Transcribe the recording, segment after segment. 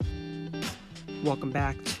Welcome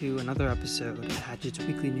back to another episode of Hatchet's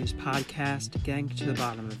Weekly News Podcast, Getting to the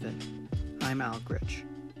Bottom of It. I'm Alec Rich.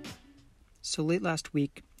 So late last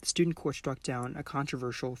week, the student court struck down a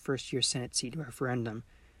controversial first-year Senate seat referendum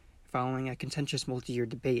following a contentious multi-year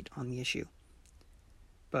debate on the issue.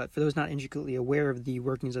 But for those not intricately aware of the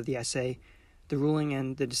workings of the essay, the ruling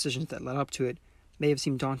and the decisions that led up to it may have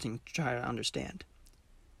seemed daunting to try to understand.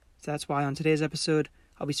 So that's why on today's episode,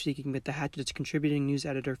 I'll be speaking with the Hatchet's contributing news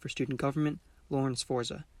editor for student government, Lauren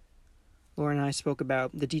Sforza. Lauren and I spoke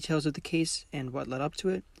about the details of the case and what led up to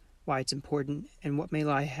it, why it's important, and what may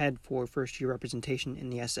lie ahead for first-year representation in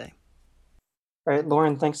the essay. All right,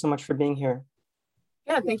 Lauren, thanks so much for being here.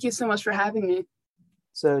 Yeah, thank you so much for having me.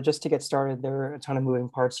 So just to get started, there are a ton of moving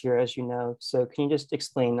parts here, as you know. So can you just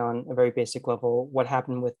explain on a very basic level what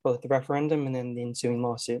happened with both the referendum and then the ensuing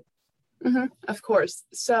lawsuit? Of course.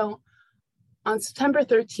 So on September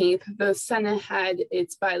 13th, the Senate had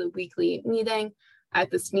its bi-weekly meeting.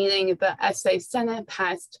 At this meeting, the essay Senate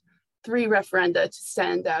passed 3 referenda to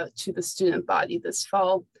send out to the student body this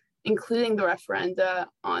fall, including the referenda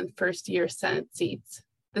on first-year Senate seats.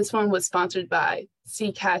 This one was sponsored by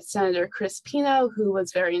CCAS Senator Chris Pino, who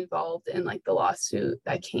was very involved in the lawsuit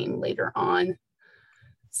that came later on.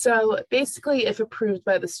 So basically, if approved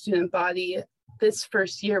by the student body, this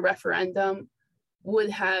first-year referendum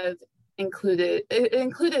would have included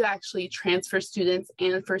actually transfer students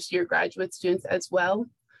and first-year graduate students as well.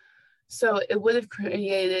 So it would have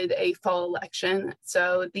created a fall election.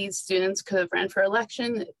 So these students could have ran for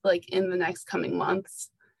election in the next coming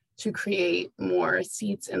months to create more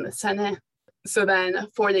seats in the Senate. So then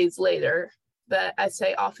 4 days later, the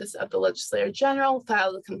essay Office of the Legislator General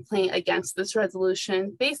filed a complaint against this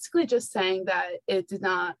resolution, basically just saying that it did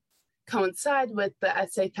not coincide with the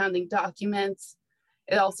essay founding documents.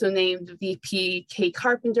 It also named VP Kay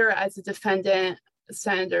Carpenter as a defendant,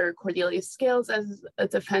 Senator Cordelia Scales as a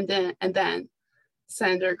defendant, and then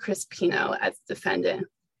Senator Chris Pino as a defendant.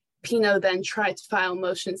 Pino then tried to file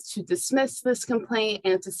motions to dismiss this complaint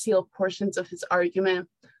and to seal portions of his argument.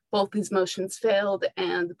 Both these motions failed,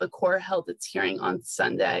 and the court held its hearing on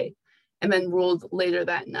Sunday and then ruled later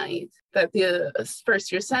that night that the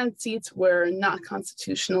first-year Senate seats were not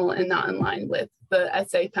constitutional and not in line with the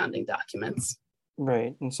essay founding documents.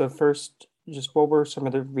 Right. And so first, just what were some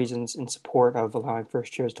of the reasons in support of allowing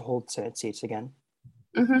first years to hold Senate seats again?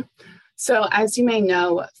 So as you may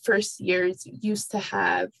know, first years used to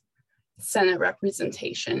have Senate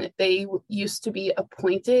representation. They used to be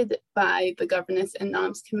appointed by the Governance and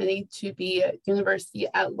Noms Committee to be university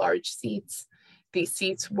at-large seats. These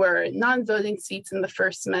seats were non-voting seats in the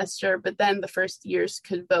first semester, but then the first years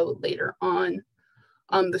could vote later on.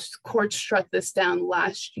 The court struck this down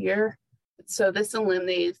last year. So this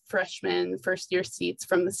eliminated freshman first-year seats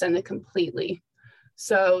from the Senate completely.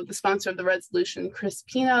 So the sponsor of the resolution, Chris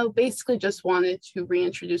Pino, basically just wanted to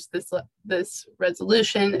reintroduce this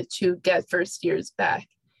resolution to get first years back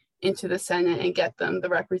into the Senate and get them the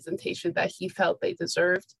representation that he felt they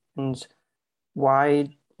deserved. And why,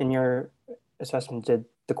 in your assessment, did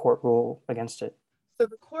the court rule against it? So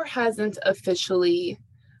the court hasn't officially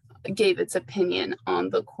gave its opinion on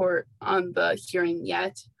the hearing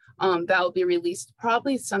yet. That will be released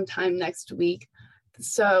probably sometime next week.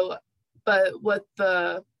 But what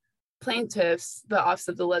the plaintiffs, the Office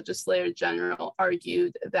of the Legislator General,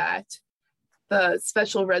 argued that the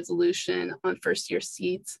special resolution on first-year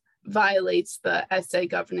seats violates the essay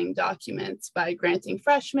governing documents by granting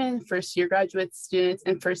freshmen, first-year graduate students,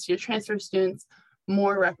 and first-year transfer students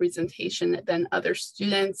more representation than other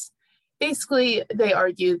students. Basically, they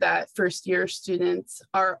argue that first-year students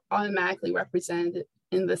are automatically represented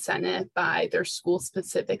in the Senate by their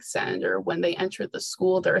school-specific senator. When they enter the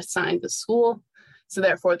school, they're assigned the school, so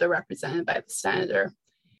therefore they're represented by the senator.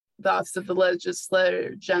 The Office of the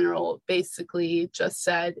Legislator General basically just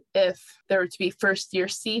said if there were to be first-year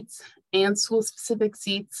seats and school-specific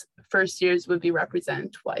seats, first years would be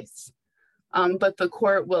represented twice. But the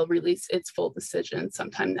court will release its full decision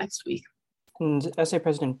sometime next week. And essay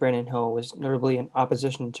President Brandon Hill was notably in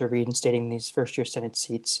opposition to reinstating these first-year Senate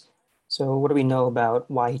seats. So what do we know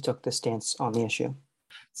about why he took this stance on the issue?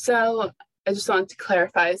 So I just wanted to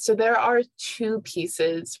clarify. So there are 2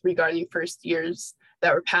 pieces regarding first years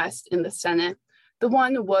that were passed in the Senate. The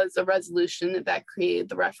one was a resolution that created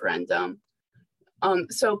the referendum.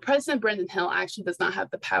 So President Brandon Hill actually does not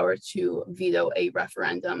have the power to veto a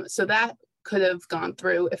referendum. So that could have gone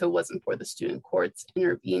through if it wasn't for the student courts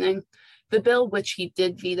intervening. The bill which he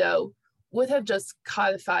did veto would have just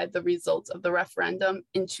codified the results of the referendum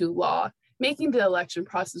into law, making the election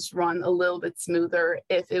process run a little bit smoother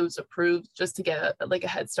if it was approved, just to get a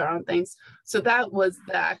head start on things. So that was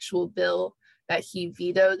the actual bill that he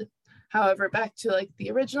vetoed. However, back to like the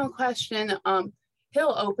original question,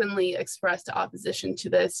 Hill openly expressed opposition to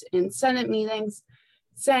this in Senate meetings,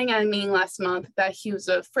 saying at a meeting last month that he was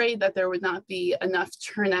afraid that there would not be enough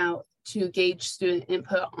turnout to gauge student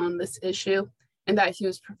input on this issue, and that he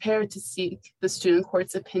was prepared to seek the student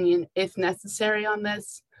court's opinion if necessary on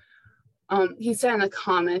this. He said in a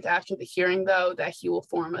comment after the hearing, though, that he will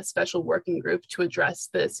form a special working group to address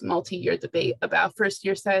this multi-year debate about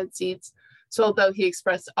first-year Senate seats. So although he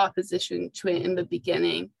expressed opposition to it in the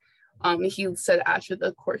beginning, he said after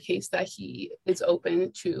the court case that he is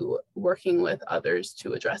open to working with others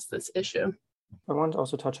to address this issue. I wanted to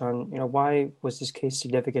also touch on, why was this case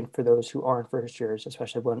significant for those who aren't first years,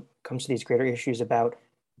 especially when it comes to these greater issues about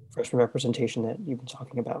freshman representation that you've been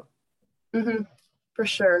talking about? Mm-hmm. For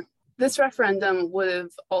sure. This referendum would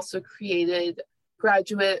have also created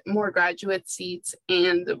more graduate seats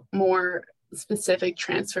and more specific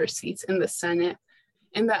transfer seats in the Senate.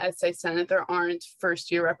 In the SA Senate, there aren't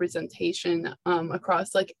first-year representation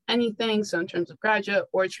across like anything. So in terms of graduate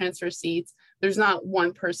or transfer seats, there's not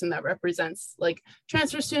one person that represents like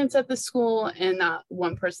transfer students at the school and not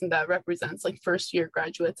one person that represents like first-year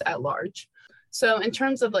graduates at large. So in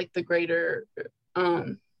terms of like the greater,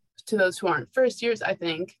 to those who aren't first years, I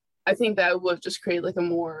think that would have just created like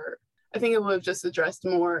it would have just addressed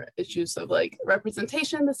more issues of like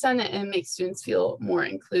representation in the Senate and make students feel more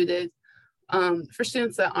included. For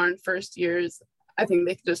students that aren't first years, I think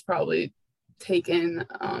they could just probably take in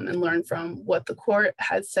and learn from what the court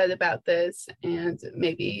has said about this, and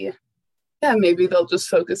maybe they'll just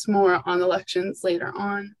focus more on elections later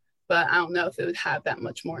on. But I don't know if it would have that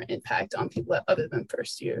much more impact on people other than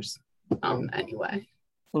first years anyway.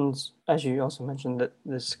 And as you also mentioned, that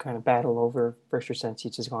this kind of battle over first-year Senate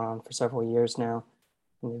seats has gone on for several years now,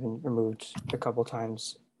 and they've been removed a couple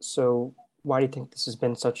times. So why do you think this has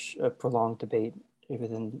been such a prolonged debate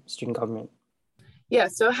within student government? Yeah,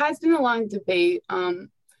 so it has been a long debate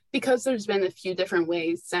because there's been a few different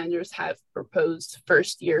ways senators have proposed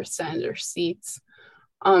first-year senator seats.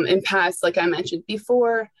 In past, like I mentioned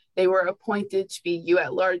before, they were appointed to be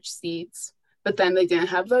U-at-large seats, but then they didn't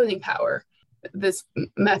have voting power. This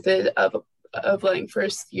method of letting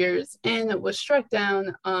first years in was struck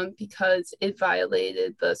down because it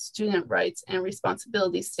violated the student rights and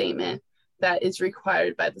responsibility statement that is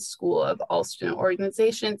required by the school of all student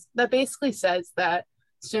organizations, that basically says that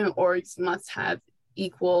student orgs must have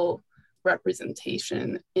equal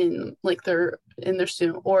representation in their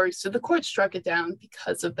student orgs. So the court struck it down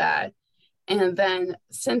because of that. And then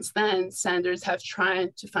since then, senators have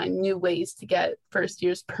tried to find new ways to get first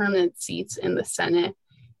year's permanent seats in the Senate.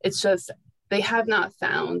 It's just they haven't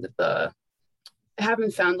found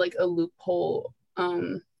like a loophole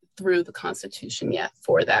through the Constitution yet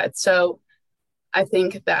for that. So I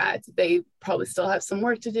think that they probably still have some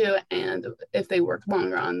work to do. And if they work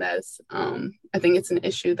longer on this, I think it's an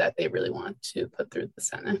issue that they really want to put through the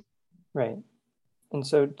Senate. Right. And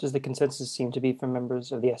so does the consensus seem to be from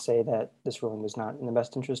members of the SA that this ruling was not in the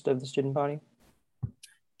best interest of the student body?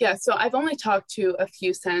 Yeah, so I've only talked to a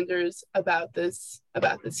few senators about this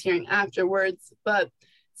hearing afterwards, but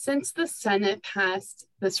since the Senate passed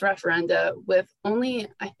this referenda with only,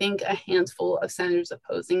 I think, a handful of senators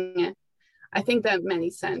opposing it, I think that many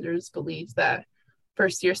senators believed that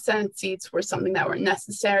first-year Senate seats were something that were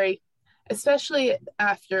necessary, especially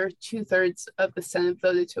after 2/3 of the Senate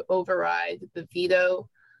voted to override the veto,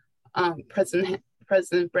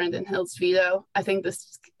 President Brandon Hill's veto. I think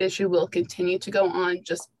this issue will continue to go on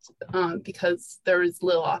just because there is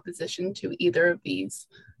little opposition to either of these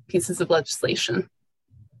pieces of legislation.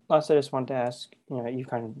 Last, I just wanted to ask, you've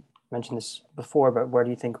kind of mentioned this before, but where do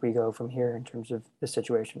you think we go from here in terms of this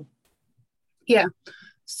situation? Yeah,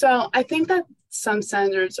 so I think that some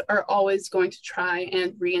senators are always going to try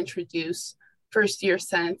and reintroduce first-year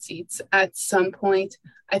Senate seats at some point.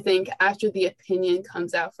 I think after the opinion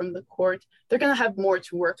comes out from the court, they're going to have more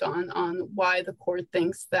to work on why the court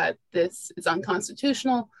thinks that this is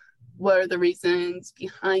unconstitutional, what are the reasons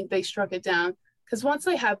behind they struck it down. Because once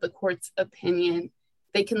they have the court's opinion,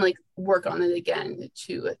 they can work on it again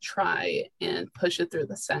to try and push it through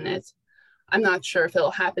the Senate. I'm not sure if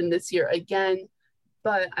it'll happen this year again,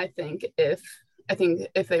 but I think if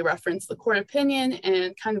they reference the court opinion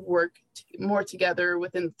and kind of work more together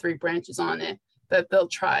within the three branches on it, that they'll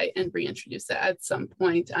try and reintroduce it at some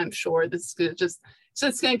point. I'm sure this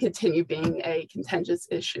is going to continue being a contentious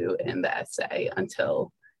issue in the SA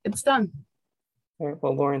until it's done. All right.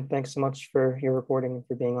 Well, Lauren, thanks so much for your reporting and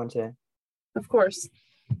for being on today. Of course.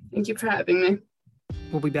 Thank you for having me.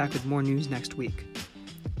 We'll be back with more news next week.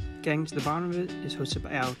 Getting to the Bottom of It is hosted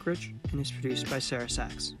by Alec Rich and is produced by Sarah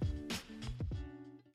Sachs.